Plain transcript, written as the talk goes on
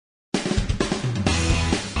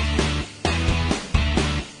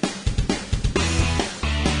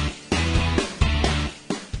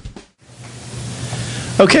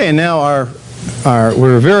Okay, and now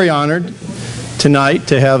we're very honored tonight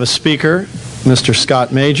to have a speaker, Mr.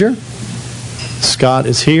 Scott Major. Scott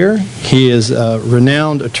is here. He is a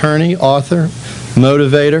renowned attorney, author,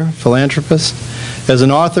 motivator, philanthropist. As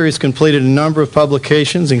an author, he's completed a number of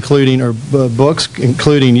publications, including books,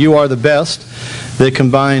 including You Are the Best, that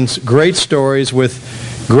combines great stories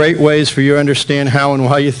with great ways for you to understand how and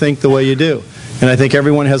why you think the way you do. And I think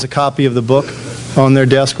everyone has a copy of the book on their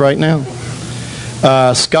desk right now.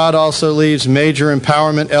 Scott also leads Major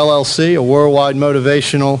Empowerment LLC, a worldwide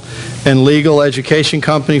motivational and legal education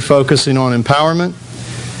company focusing on empowerment.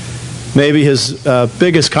 Maybe his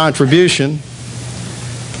biggest contribution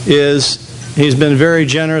is he's been very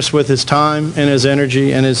generous with his time and his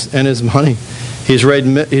energy and his money. He's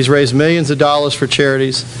raised millions of dollars for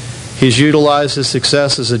charities. He's utilized his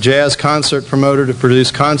success as a jazz concert promoter to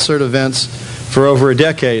produce concert events for over a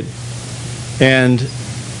decade. And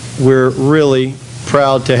we're really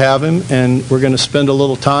proud to have him, and we're going to spend a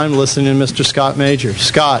little time listening to Mr. Scott Major.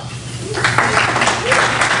 Scott.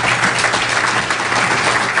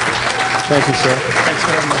 Thank you, sir. Thanks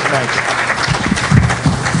very much. Thank you.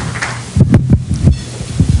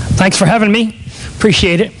 Thanks for having me.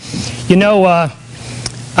 Appreciate it. You know,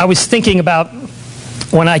 I was thinking about,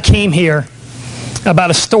 when I came here,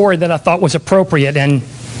 about a story that I thought was appropriate, and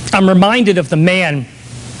I'm reminded of the man,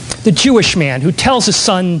 the Jewish man, who tells his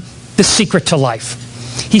son the secret to life.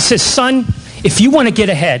 He says, son, if you want to get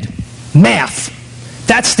ahead, math,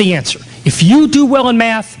 that's the answer. If you do well in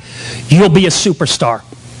math, you'll be a superstar.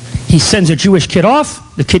 He sends a Jewish kid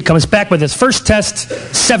off. The kid comes back with his first test,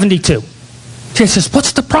 72. He says,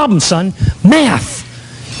 what's the problem, son? Math.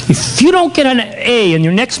 If you don't get an A in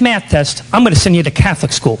your next math test, I'm going to send you to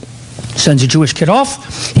Catholic school. Sends a Jewish kid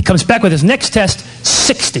off. He comes back with his next test,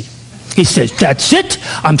 60. He says, that's it.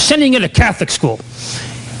 I'm sending you to Catholic school.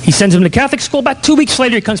 He sends him to Catholic school. About 2 weeks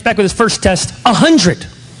later, he comes back with his first test, 100.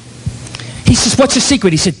 He says, what's the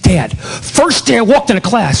secret? He said, Dad, first day I walked into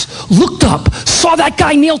class, looked up, saw that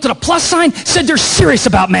guy kneel to the plus sign, said they're serious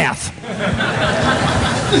about math.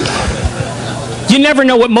 You never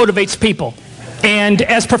know what motivates people. And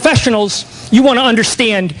as professionals, you want to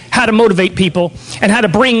understand how to motivate people and how to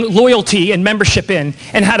bring loyalty and membership in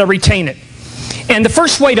and how to retain it. And the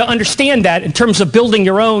first way to understand that in terms of building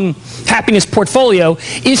your own happiness portfolio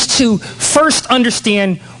is to first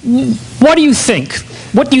understand, what do you think?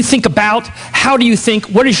 What do you think about? How do you think?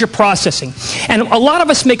 What is your processing? And a lot of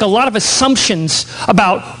us make a lot of assumptions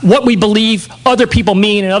about what we believe other people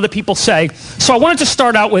mean and other people say. So I wanted to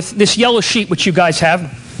start out with this yellow sheet which you guys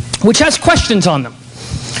have, which has questions on them.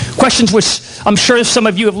 Questions which I'm sure some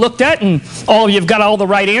of you have looked at, and all of you have got all the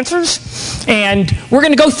right answers. And we're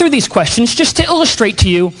going to go through these questions just to illustrate to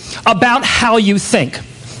you about how you think.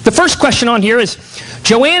 The first question on here is,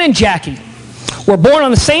 Joanne and Jackie were born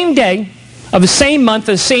on the same day of the same month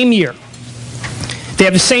of the same year. They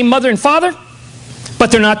have the same mother and father,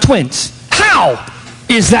 but they're not twins. How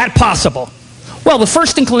is that possible? Well, the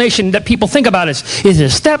first inclination that people think about is it a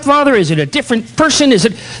stepfather? Is it a different person?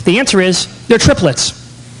 The answer is they're triplets.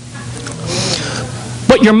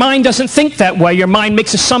 But your mind doesn't think that way. Your mind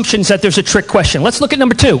makes assumptions that there's a trick question. Let's look at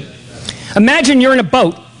number 2. Imagine you're in a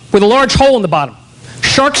boat with a large hole in the bottom.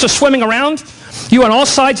 Sharks are swimming around. You on all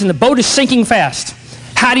sides, and the boat is sinking fast.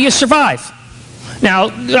 How do you survive? Now,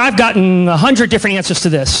 I've gotten 100 different answers to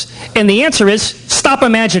this. And the answer is stop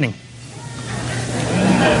imagining.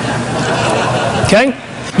 Okay?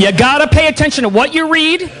 You got to pay attention to what you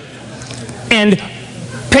read and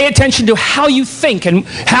pay attention to how you think and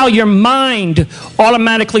how your mind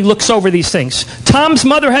automatically looks over these things. Tom's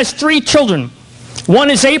mother has 3 children. One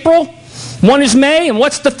is April, one is May, and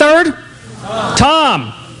what's the third?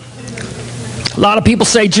 Tom. A lot of people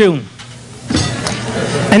say June.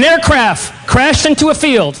 An aircraft crashed into a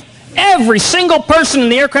field. Every single person in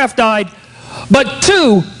the aircraft died, but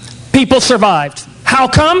 2 people survived. How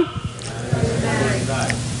come?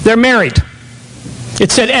 They're married.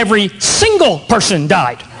 It said every single person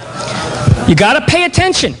died. You got to pay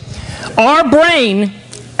attention. Our brain,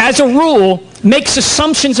 as a rule, makes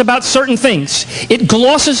assumptions about certain things. It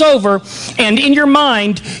glosses over, and in your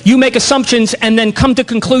mind, you make assumptions and then come to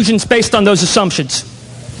conclusions based on those assumptions.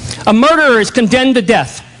 A murderer is condemned to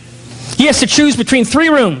death. He has to choose between 3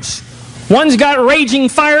 rooms. One's got raging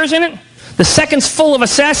fires in it. The second's full of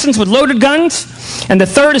assassins with loaded guns. And the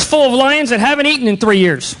third is full of lions that haven't eaten in 3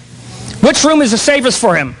 years. Which room is the safest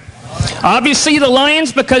for him? Obviously the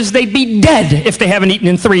lions, because they'd be dead if they haven't eaten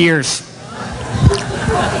in 3 years.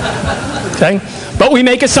 Okay? But we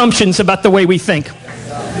make assumptions about the way we think.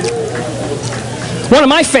 One of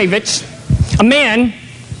my favorites, a man,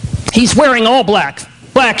 he's wearing all black.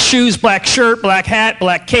 Black shoes, black shirt, black hat,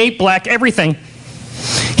 black cape, black everything.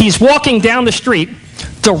 He's walking down the street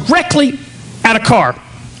directly at a car.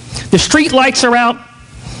 The street lights are out,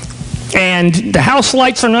 and the house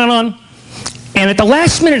lights are not on. And at the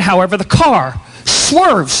last minute, however, the car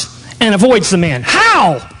swerves and avoids the man.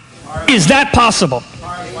 How is that possible?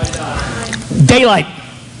 Daylight,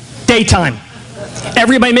 daytime.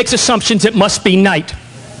 Everybody makes assumptions it must be night.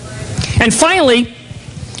 And finally,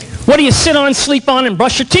 what do you sit on, sleep on, and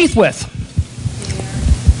brush your teeth with?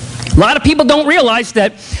 A lot of people don't realize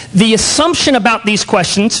that the assumption about these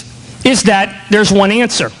questions is that there's one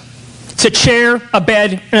answer. It's a chair, a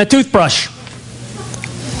bed, and a toothbrush.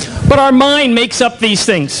 But our mind makes up these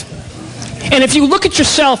things. And if you look at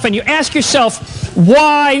yourself and you ask yourself,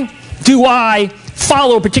 why do I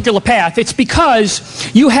follow a particular path? It's because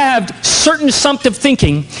you have certain assumptive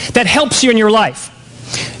thinking that helps you in your life.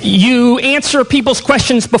 You answer people's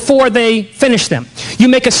questions before they finish them. You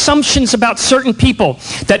make assumptions about certain people,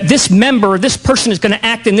 that this member or this person is going to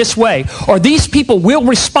act in this way, or these people will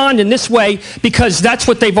respond in this way because that's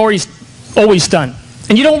what they've always done.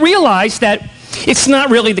 And you don't realize that it's not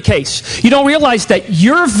really the case. You don't realize that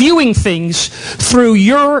you're viewing things through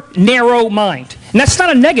your narrow mind. And that's not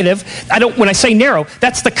a negative. When I say narrow,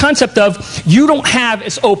 that's the concept of you don't have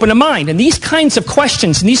as open a mind. And these kinds of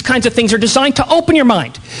questions and these kinds of things are designed to open your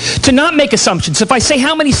mind, to not make assumptions. If I say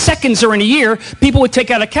how many seconds are in a year, people would take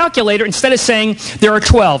out a calculator instead of saying there are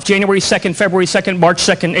 12, January 2nd, February 2nd, March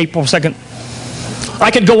 2nd, April 2nd.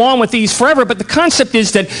 I could go on with these forever, but the concept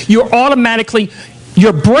is that your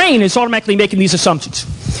brain is automatically making these assumptions.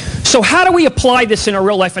 So how do we apply this in our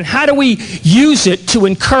real life, and how do we use it to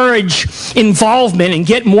encourage involvement and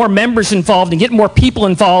get more members involved and get more people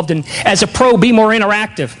involved, and as a pro, be more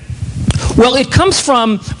interactive? Well, it comes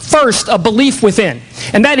from, first, a belief within.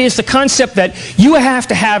 And that is the concept that you have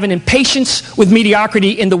to have an impatience with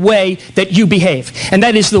mediocrity in the way that you behave. And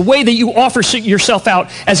that is the way that you offer yourself out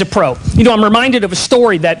as a pro. You know, I'm reminded of a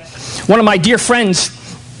story that one of my dear friends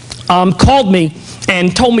called me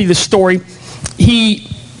and told me this story. He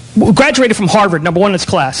graduated from Harvard, #1 in his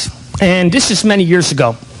class. And this is many years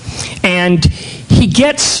ago. And he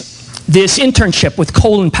gets this internship with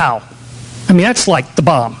Colin Powell. I mean, that's like the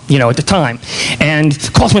bomb, at the time. And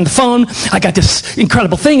calls me on the phone. I got this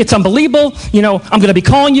incredible thing. It's unbelievable. I'm going to be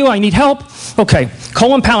calling you. I need help. Okay.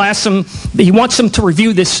 Colin Powell asks him, he wants him to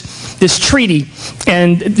review this treaty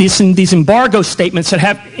and these embargo statements that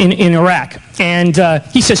have in Iraq. And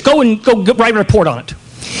he says, go write a report on it.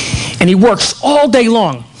 And he works all day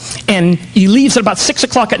long. And he leaves at about 6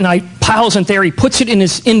 o'clock at night. Powell isn't there. He puts it in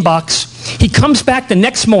his inbox. He comes back the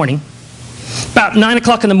next morning. About 9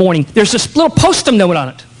 o'clock in the morning, there's this little post-it note on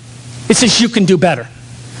it. It says, you can do better.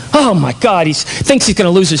 Oh my God, he thinks he's going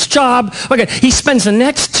to lose his job. Okay, he spends the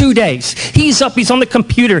next 2 days. He's up, he's on the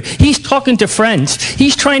computer, he's talking to friends,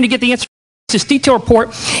 he's trying to get the answer to this detailed report,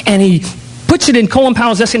 and he puts it in Colin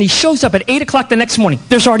Powell's desk, and he shows up at 8 o'clock the next morning.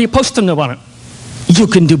 There's already a post-it note on it. You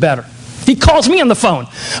can do better. He calls me on the phone.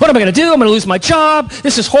 What am I going to do? I'm going to lose my job.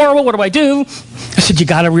 This is horrible. What do I do? I said, you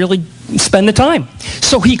got to really spend the time.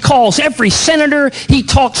 So he calls every senator. He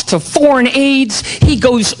talks to foreign aides. He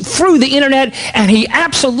goes through the internet, and he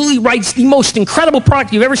absolutely writes the most incredible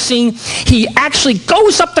product you've ever seen. He actually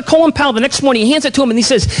goes up to Colin Powell the next morning. He hands it to him, and he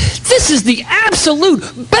says, this is the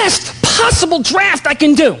absolute best possible draft I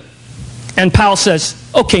can do. And Powell says,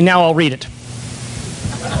 okay, now I'll read it.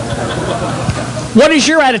 What is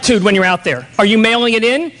your attitude when you're out there? Are you mailing it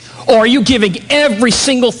in, or are you giving every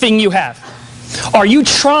single thing you have? Are you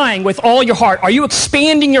trying with all your heart? Are you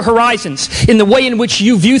expanding your horizons in the way in which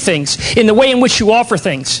you view things, in the way in which you offer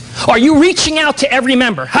things? Are you reaching out to every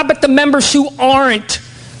member? How about the members who aren't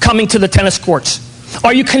coming to the tennis courts?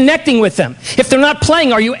 Are you connecting with them? If they're not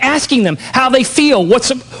playing, are you asking them how they feel,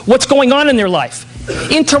 what's going on in their life?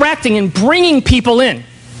 Interacting and bringing people in.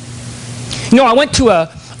 I went to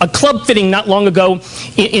a club fitting not long ago.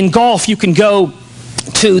 In golf, you can go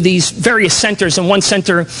to these various centers, and one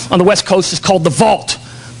center on the West Coast is called The Vault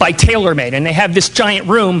by TaylorMade, and they have this giant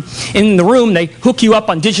room. In the room, they hook you up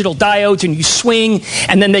on digital diodes, and you swing,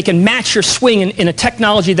 and then they can match your swing in a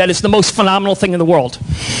technology that is the most phenomenal thing in the world.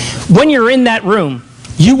 When you're in that room,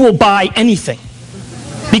 you will buy anything.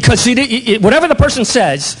 Because whatever the person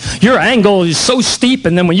says, your angle is so steep,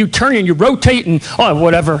 and then when you turn and you rotate, and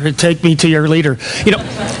whatever, take me to your leader.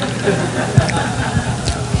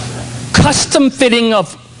 Custom fitting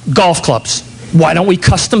of golf clubs. Why don't we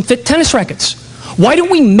custom fit tennis rackets? Why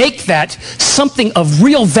don't we make that something of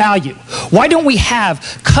real value? Why don't we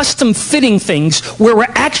have custom fitting things where we're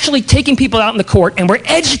actually taking people out in the court and we're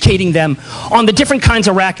educating them on the different kinds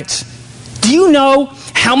of rackets? Do you know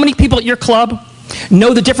how many people at your club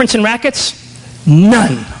know the difference in rackets?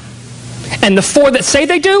 None. And the 4 that say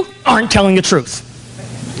they do aren't telling the truth.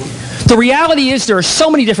 The reality is there are so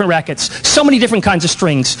many different rackets, so many different kinds of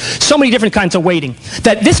strings, so many different kinds of weighting,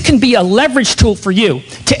 that this can be a leverage tool for you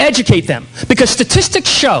to educate them. Because statistics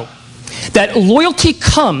show that loyalty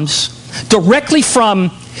comes directly from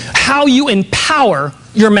how you empower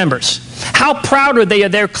your members. How proud are they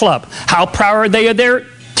of their club? How proud are they of their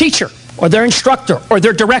teacher or their instructor or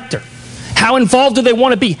their director? How involved do they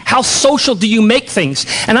want to be? How social do you make things?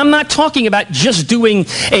 And I'm not talking about just doing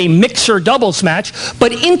a mixer doubles match,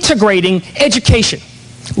 but integrating education,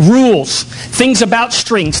 rules, things about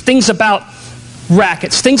strings, things about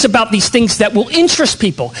rackets, things about these things that will interest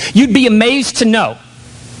people. You'd be amazed to know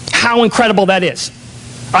how incredible that is.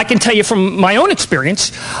 I can tell you from my own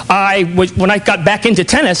experience, when I got back into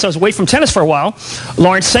tennis, I was away from tennis for a while,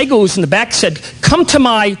 Lawrence Sago, who was in the back, said, come to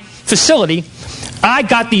my facility. I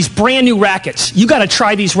got these brand new rackets. You got to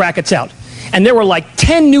try these rackets out. And there were like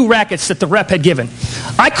 10 new rackets that the rep had given.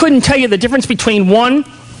 I couldn't tell you the difference between one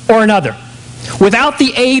or another. Without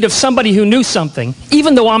the aid of somebody who knew something,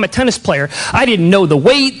 even though I'm a tennis player, I didn't know the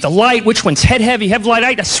weight, the light, which one's head heavy, heavy light.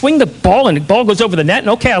 I swing the ball and the ball goes over the net,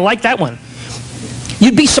 and okay, I like that one.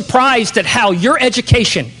 You'd be surprised at how your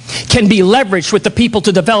education can be leveraged with the people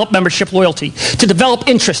to develop membership loyalty, to develop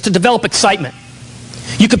interest, to develop excitement.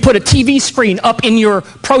 You could put a TV screen up in your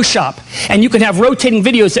pro shop, and you can have rotating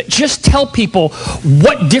videos that just tell people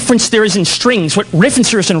what difference there is in strings, what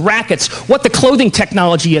difference there is in rackets, what the clothing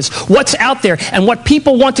technology is, what's out there. And what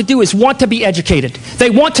people want to do is want to be educated. They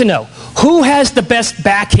want to know who has the best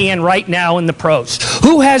backhand right now in the pros,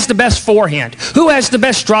 who has the best forehand, who has the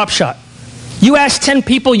best drop shot. You ask 10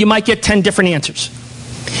 people, you might get 10 different answers.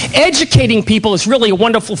 Educating people is really a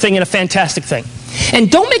wonderful thing and a fantastic thing.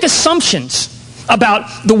 And don't make assumptions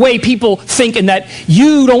about the way people think and that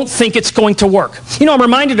you don't think it's going to work. You know, I'm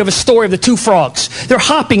reminded of a story of the 2 frogs. They're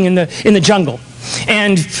hopping in the jungle,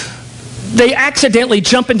 and they accidentally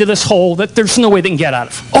jump into this hole that there's no way they can get out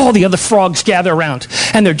of. All the other frogs gather around,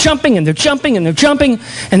 and they're jumping, and they're jumping, and they're jumping,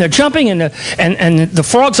 and they're jumping, and the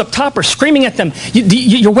frogs up top are screaming at them,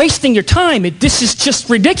 you're wasting your time. This is just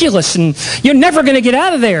ridiculous, and you're never going to get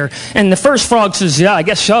out of there. And the first frog says, yeah, I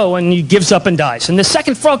guess so, and he gives up and dies. And the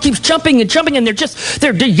second frog keeps jumping and jumping, and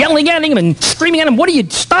they're yelling at him and screaming at him, what do you,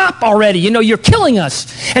 stop already, you know, you're killing us.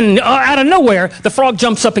 And out of nowhere, the frog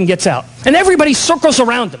jumps up and gets out. And everybody circles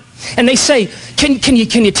around him. And they say, can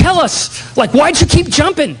you tell us, like, why'd you keep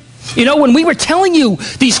jumping? You know, when we were telling you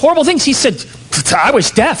these horrible things, he said, I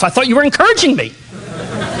was deaf. I thought you were encouraging me.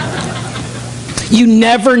 You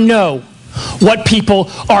never know what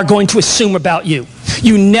people are going to assume about you.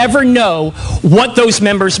 You never know what those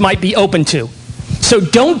members might be open to. So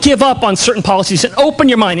don't give up on certain policies and open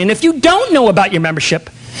your mind. And if you don't know about your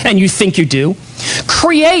membership, and you think you do,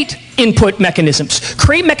 create input mechanisms.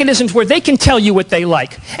 Create mechanisms where they can tell you what they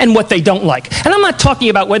like and what they don't like. And I'm not talking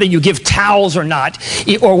about whether you give towels or not,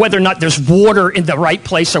 or whether or not there's water in the right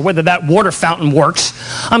place, or whether that water fountain works.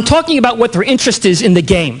 I'm talking about what their interest is in the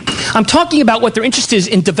game. I'm talking about what their interest is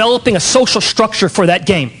in developing a social structure for that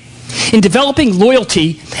game, in developing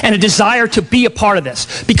loyalty and a desire to be a part of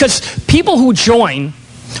this. Because people who join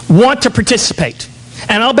want to participate.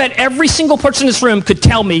 And I'll bet every single person in this room could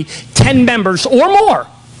tell me 10 members or more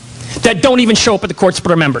that don't even show up at the courts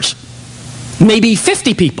but are members. Maybe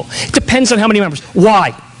 50 people. It depends on how many members. Why?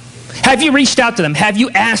 Have you reached out to them? Have you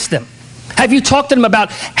asked them? Have you talked to them about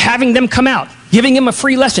having them come out, giving them a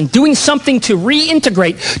free lesson, doing something to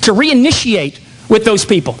reintegrate, to reinitiate with those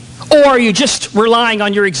people? Or are you just relying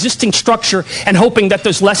on your existing structure and hoping that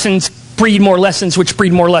those lessons breed more lessons, which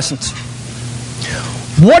breed more lessons?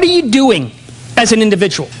 What are you doing as an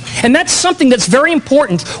individual? And that's something that's very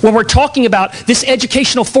important when we're talking about this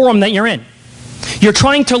educational forum that you're in. You're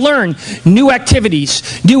trying to learn new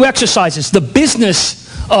activities, new exercises, the business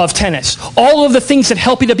of tennis, all of the things that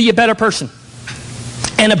help you to be a better person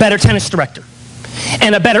and a better tennis director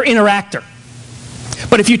and a better interactor.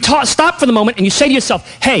 But if you stop for the moment and you say to yourself,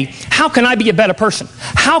 hey, how can I be a better person?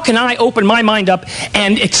 How can I open my mind up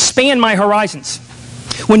and expand my horizons?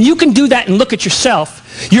 When you can do that and look at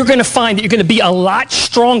yourself, you're going to find that you're going to be a lot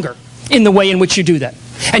stronger in the way in which you do that.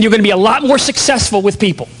 And you're going to be a lot more successful with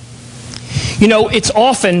people. You know, it's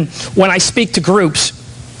often when I speak to groups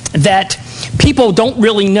that people don't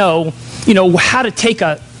really know, how to take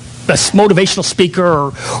a motivational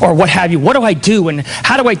speaker or what have you. What do I do, and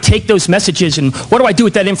how do I take those messages, and what do I do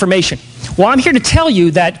with that information? Well, I'm here to tell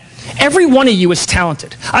you that every one of you is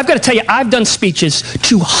talented. I've got to tell you, I've done speeches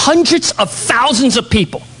to hundreds of thousands of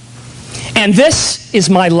people. And this is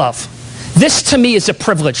my love. This to me is a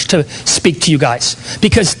privilege to speak to you guys,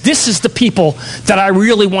 because this is the people that I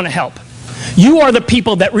really want to help. You are the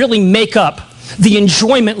people that really make up the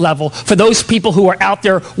enjoyment level for those people who are out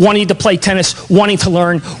there wanting to play tennis, wanting to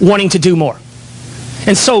learn, wanting to do more.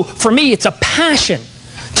 And so for me, it's a passion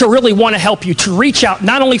to really want to help you, to reach out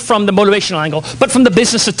not only from the motivational angle, but from the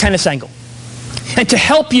business of tennis angle. And to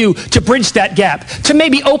help you to bridge that gap, to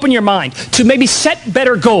maybe open your mind, to maybe set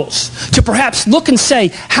better goals, to perhaps look and say,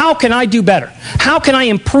 how can I do better? How can I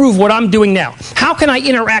improve what I'm doing now? How can I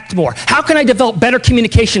interact more? How can I develop better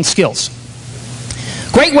communication skills?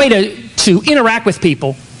 Great way to interact with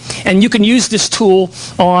people, and you can use this tool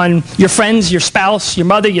on your friends, your spouse, your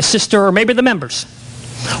mother, your sister, or maybe the members.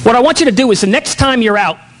 What I want you to do is the next time you're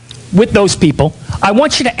out with those people, I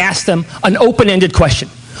want you to ask them an open-ended question.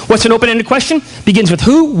 What's an open-ended question? Begins with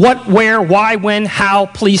who, what, where, why, when, how,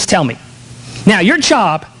 please tell me. Now, your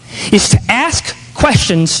job is to ask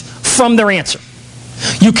questions from their answer.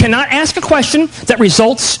 You cannot ask a question that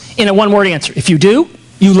results in a one-word answer. If you do,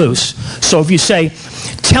 you lose. So if you say,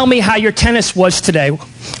 tell me how your tennis was today,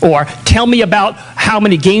 or tell me about how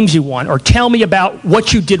many games you won, or tell me about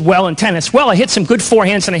what you did well in tennis. Well, I hit some good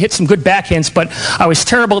forehands and I hit some good backhands, but I was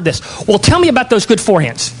terrible at this. Well, tell me about those good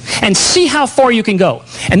forehands and see how far you can go.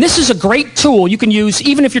 And this is a great tool you can use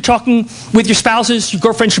even if you're talking with your spouses, your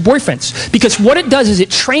girlfriends, your boyfriends, because what it does is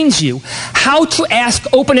it trains you how to ask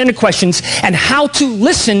open-ended questions and how to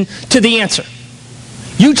listen to the answer.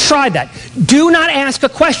 You try that. Do not ask a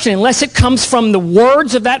question unless it comes from the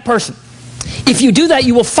words of that person. If you do that,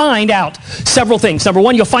 you will find out several things. Number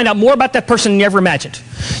one, you'll find out more about that person than you ever imagined.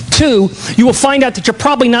 Two, you will find out that you're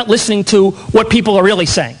probably not listening to what people are really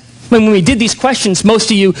saying. When we did these questions,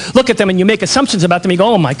 most of you look at them and you make assumptions about them. You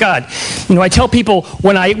go, oh my God. You know, I tell people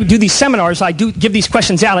when I do these seminars, I do give these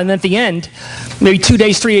questions out, and at the end, maybe 2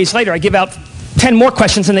 days, 3 days later, I give out 10 more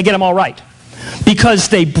questions and they get them all right. Because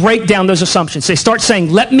they break down those assumptions. They start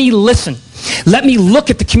saying, let me listen. Let me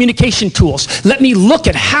look at the communication tools. Let me look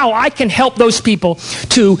at how I can help those people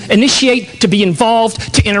to initiate, to be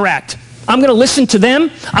involved, to interact. I'm going to listen to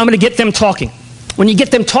them. I'm going to get them talking. When you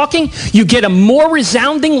get them talking, you get a more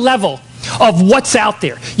resounding level of what's out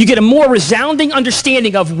there. You get a more resounding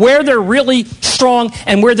understanding of where they're really strong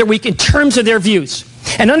and where they're weak in terms of their views.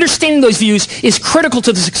 And understanding those views is critical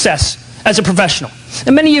to the success as a professional.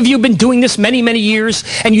 And many of you have been doing this many, many years,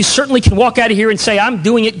 and you certainly can walk out of here and say, I'm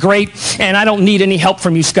doing it great, and I don't need any help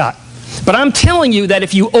from you, Scott. But I'm telling you that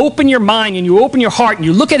if you open your mind and you open your heart and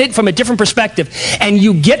you look at it from a different perspective, and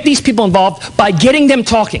you get these people involved by getting them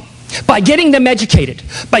talking, by getting them educated,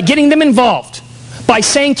 by getting them involved, by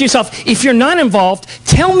saying to yourself, if you're not involved,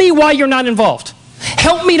 tell me why you're not involved.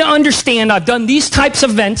 Help me to understand I've done these types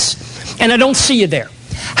of events, and I don't see you there.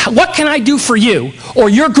 What can I do for you or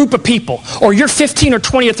your group of people or your 15 or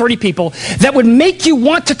 20 or 30 people that would make you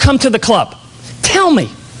want to come to the club? Tell me.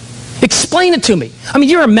 Explain it to me. I mean,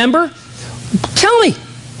 you're a member. Tell me.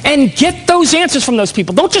 And get those answers from those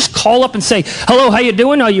people. Don't just call up and say, hello, how you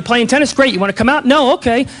doing? Are you playing tennis? Great. You want to come out? No,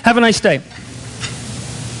 okay. Have a nice day.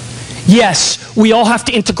 Yes, we all have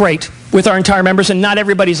to integrate with our entire members, and not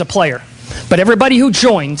everybody's a player. But everybody who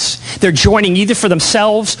joins, they're joining either for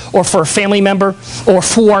themselves or for a family member or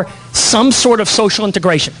for some sort of social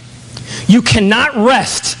integration. You cannot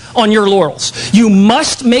rest on your laurels. You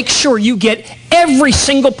must make sure you get every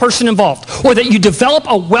single person involved, or that you develop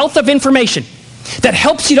a wealth of information that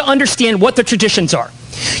helps you to understand what the traditions are.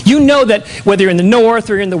 You know that whether you're in the North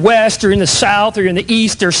or you're in the West or in the South or you're in the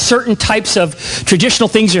East, there's certain types of traditional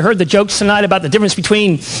things. You heard the jokes tonight about the difference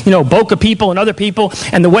between, Boca people and other people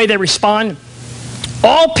and the way they respond.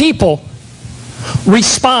 All people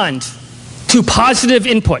respond to positive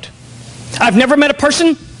input. I've never met a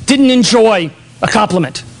person didn't enjoy a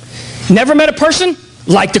compliment. Never met a person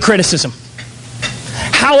liked a criticism.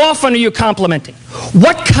 How often are you complimenting?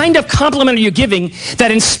 What kind of compliment are you giving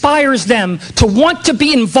that inspires them to want to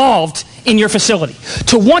be involved in your facility?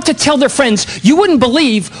 To want to tell their friends, you wouldn't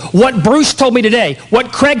believe what Bruce told me today,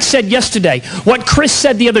 what Craig said yesterday, what Chris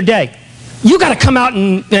said the other day. You got to come out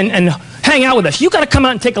and hang out with us. You got to come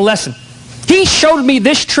out and take a lesson. He showed me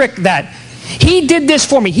this trick that. He did this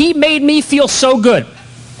for me. He made me feel so good.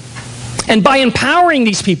 And by empowering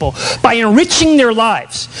these people, by enriching their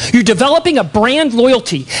lives, you're developing a brand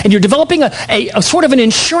loyalty, and you're developing a sort of an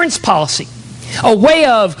insurance policy, a way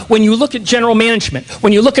of, when you look at general management,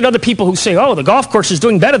 when you look at other people who say, oh, the golf course is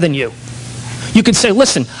doing better than you, you can say,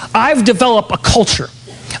 listen, I've developed a culture.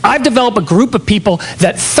 I've developed a group of people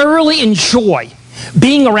that thoroughly enjoy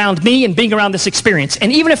being around me and being around this experience.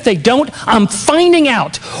 And even if they don't, I'm finding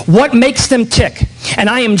out what makes them tick, and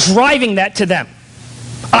I am driving that to them.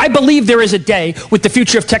 I believe there is a day with the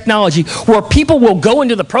future of technology where people will go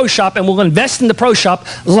into the pro shop and will invest in the pro shop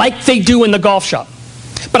like they do in the golf shop.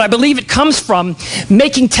 But I believe it comes from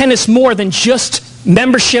making tennis more than just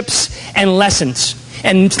memberships and lessons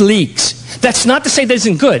and leagues. That's not to say that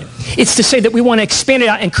isn't good. It's to say that we want to expand it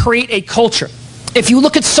out and create a culture. If you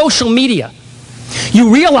look at social media,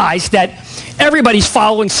 you realize that everybody's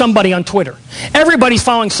following somebody on Twitter. Everybody's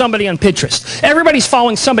following somebody on Pinterest. Everybody's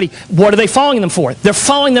following somebody. What are they following them for? They're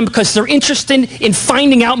following them because they're interested in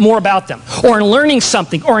finding out more about them, or in learning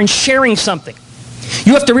something, or in sharing something.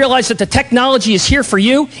 You have to realize that the technology is here for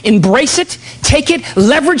you. Embrace it, take it,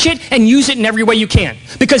 leverage it, and use it in every way you can.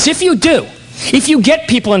 Because if you do, if you get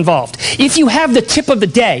people involved, if you have the tip of the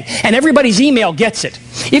day and everybody's email gets it,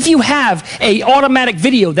 if you have an automatic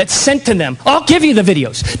video that's sent to them, I'll give you the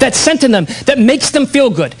videos, that's sent to them, that makes them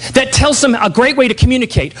feel good, that tells them a great way to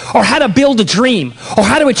communicate, or how to build a dream, or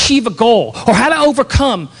how to achieve a goal, or how to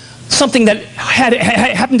overcome something that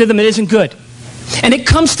happened to them that isn't good. And it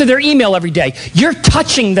comes to their email every day. You're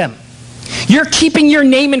touching them. You're keeping your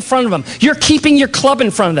name in front of them. You're keeping your club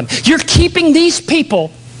in front of them. You're keeping these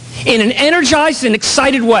people in an energized and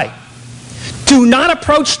excited way. Do not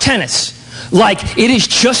approach tennis like it is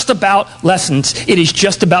just about lessons. It is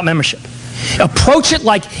just about membership. Approach it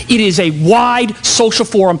like it is a wide social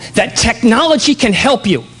forum that technology can help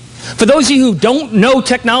you. For those of you who don't know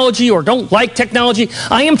technology or don't like technology,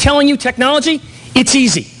 I am telling you technology, it's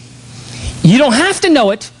easy. You don't have to know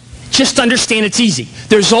it, just understand it's easy.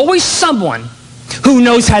 There's always someone who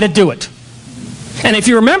knows how to do it. And if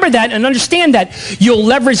you remember that and understand that, you'll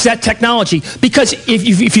leverage that technology. Because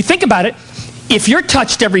if you think about it, if you're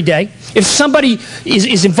touched every day, if somebody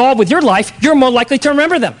is involved with your life, you're more likely to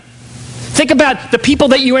remember them. Think about the people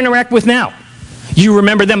that you interact with now. You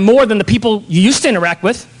remember them more than the people you used to interact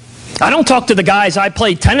with. I don't talk to the guys I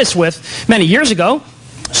played tennis with many years ago,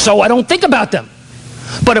 so I don't think about them.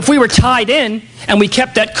 But if we were tied in and we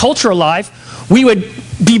kept that culture alive, we would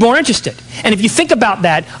be more interested. And if you think about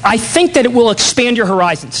that, I think that it will expand your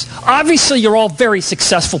horizons. Obviously, you're all very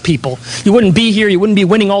successful people. You wouldn't be here. You wouldn't be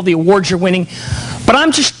winning all the awards you're winning. But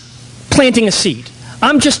I'm just planting a seed.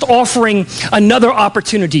 I'm just offering another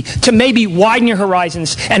opportunity to maybe widen your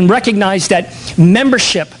horizons and recognize that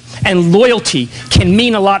membership and loyalty can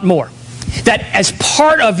mean a lot more. That as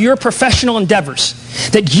part of your professional endeavors,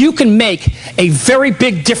 that you can make a very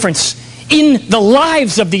big difference in the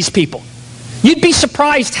lives of these people. You'd be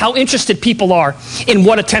surprised how interested people are in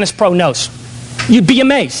what a tennis pro knows. You'd be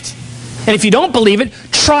amazed. And if you don't believe it,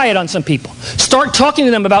 try it on some people. Start talking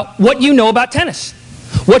to them about what you know about tennis.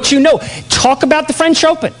 What you know. Talk about the French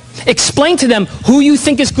Open. Explain to them who you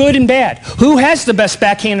think is good and bad. Who has the best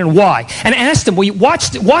backhand and why. And ask them, will you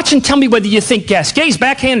watch and tell me whether you think Gasquet's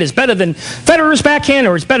backhand is better than Federer's backhand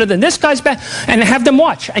or is better than this guy's backhand. And have them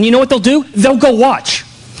watch. And you know what they'll do? They'll go watch.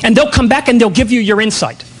 And they'll come back and they'll give you your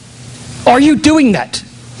insight. Are you doing that?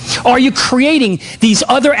 Are you creating these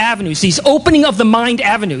other avenues, these opening of the mind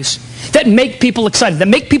avenues that make people excited, that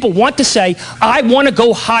make people want to say, I want to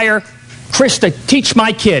go hire Chris to teach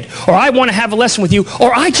my kid, or I want to have a lesson with you,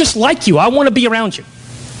 or I just like you, I want to be around you.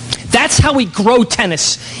 That's how we grow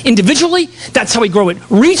tennis individually, that's how we grow it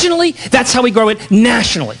regionally, that's how we grow it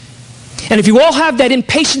nationally. And if you all have that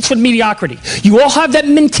impatience with mediocrity, you all have that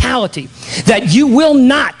mentality that you will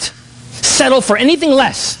not settle for anything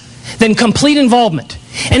less than complete involvement,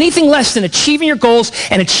 anything less than achieving your goals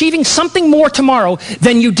and achieving something more tomorrow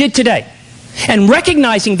than you did today. And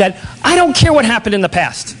recognizing that I don't care what happened in the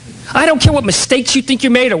past. I don't care what mistakes you think you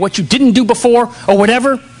made or what you didn't do before or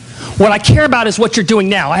whatever. What I care about is what you're doing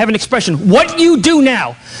now. I have an expression, what you do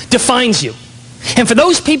now defines you. And for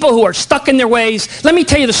those people who are stuck in their ways, let me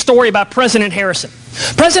tell you the story about President Harrison.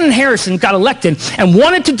 President Harrison got elected and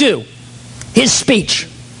wanted to do his speech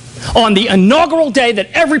on the inaugural day that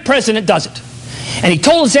every president does it. And he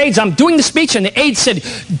told his aides, I'm doing the speech, and the aides said,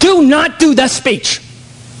 do not do that speech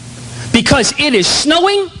because it is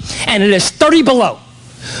snowing and it is 30 below.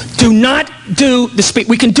 Do not do the speech.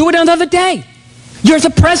 We can do it another day. You're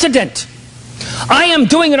the president. I am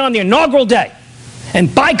doing it on the inaugural day.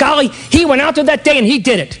 And by golly, he went out there that day and he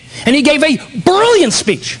did it. And he gave a brilliant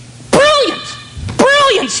speech.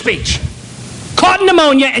 Brilliant speech. Caught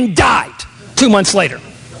pneumonia and died 2 months later.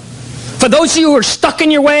 For those of you who are stuck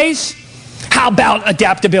in your ways, how about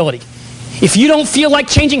adaptability? If you don't feel like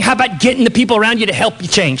changing, how about getting the people around you to help you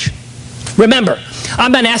change? Remember,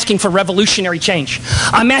 I'm not asking for revolutionary change.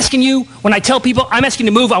 I'm asking you, when I tell people, I'm asking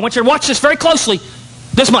you to move. I want you to watch this very closely.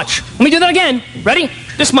 This much. Let me do that again. Ready?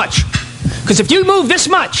 This much. Because if you move this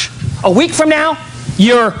much, a week from now,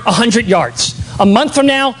 you're 100 yards. A month from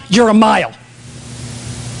now, you're a mile.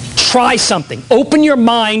 Try something. Open your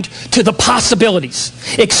mind to the possibilities.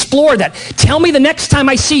 Explore that. Tell me the next time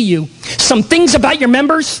I see you some things about your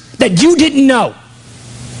members that you didn't know.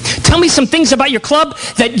 Tell me some things about your club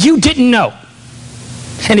that you didn't know.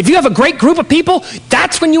 And if you have a great group of people,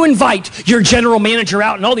 that's when you invite your general manager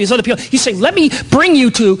out and all these other people. You say, let me bring you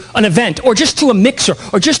to an event or just to a mixer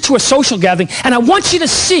or just to a social gathering. And I want you to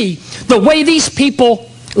see the way these people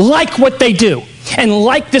like what they do and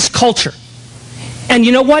like this culture. And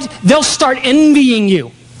you know what? They'll start envying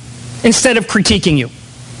you instead of critiquing you.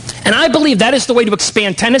 And I believe that is the way to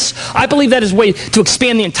expand tennis. I believe that is the way to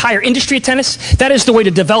expand the entire industry of tennis. That is the way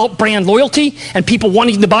to develop brand loyalty and people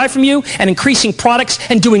wanting to buy from you and increasing products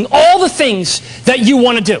and doing all the things that you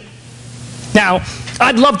want to do. Now,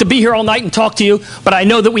 I'd love to be here all night and talk to you, but I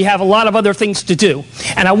know that we have a lot of other things to do.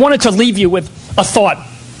 And I wanted to leave you with a thought.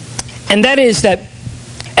 And that is that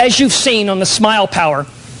as you've seen on the Smile Power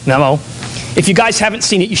memo, if you guys haven't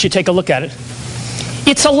seen it, you should take a look at it.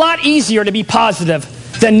 It's a lot easier to be positive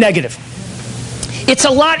than negative. It's a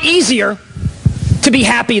lot easier to be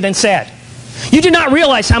happy than sad. You do not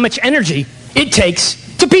realize how much energy it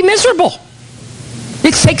takes to be miserable.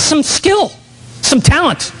 It takes some skill, some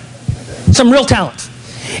talent, some real talent.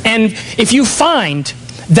 And if you find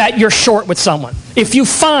that you're short with someone, if you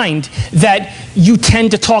find that you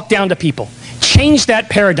tend to talk down to people, change that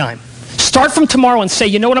paradigm. Start from tomorrow and say,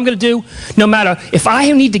 you know what I'm going to do? No matter if I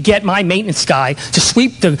need to get my maintenance guy to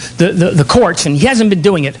sweep the courts and he hasn't been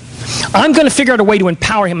doing it, I'm going to figure out a way to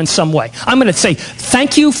empower him in some way. I'm going to say,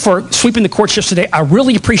 thank you for sweeping the courts yesterday. I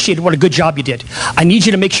really appreciated what a good job you did. I need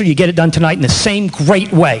you to make sure you get it done tonight in the same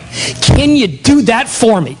great way. Can you do that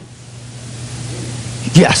for me?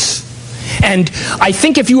 Yes. And I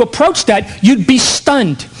think if you approach that, you'd be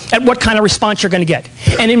stunned at what kind of response you're going to get.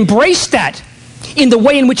 And embrace that in the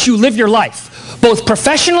way in which you live your life, both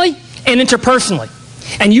professionally and interpersonally.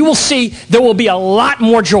 And you will see there will be a lot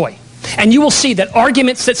more joy. And you will see that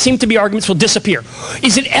arguments that seem to be arguments will disappear.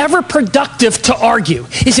 Is it ever productive to argue?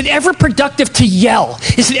 Is it ever productive to yell?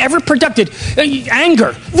 Is it ever productive?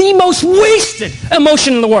 Anger, the most wasted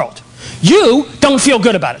emotion in the world. You don't feel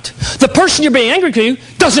good about it. The person you're being angry to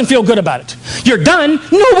doesn't feel good about it. You're done,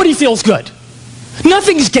 nobody feels good.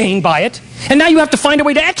 Nothing's gained by it. And now you have to find a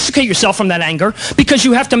way to extricate yourself from that anger because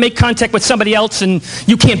you have to make contact with somebody else and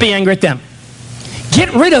you can't be angry at them.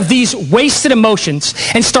 Get rid of these wasted emotions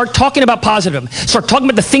and start talking about positive. Start talking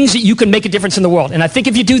about the things that you can make a difference in the world. And I think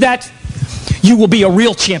if you do that, you will be a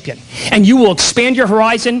real champion. And you will expand your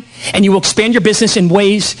horizon and you will expand your business in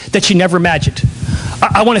ways that you never imagined.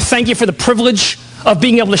 I want to thank you for the privilege of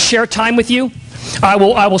being able to share time with you. I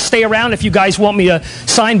will stay around if you guys want me to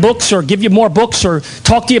sign books or give you more books or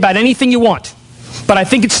talk to you about anything you want. But I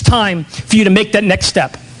think it's time for you to make that next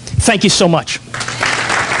step. Thank you so much.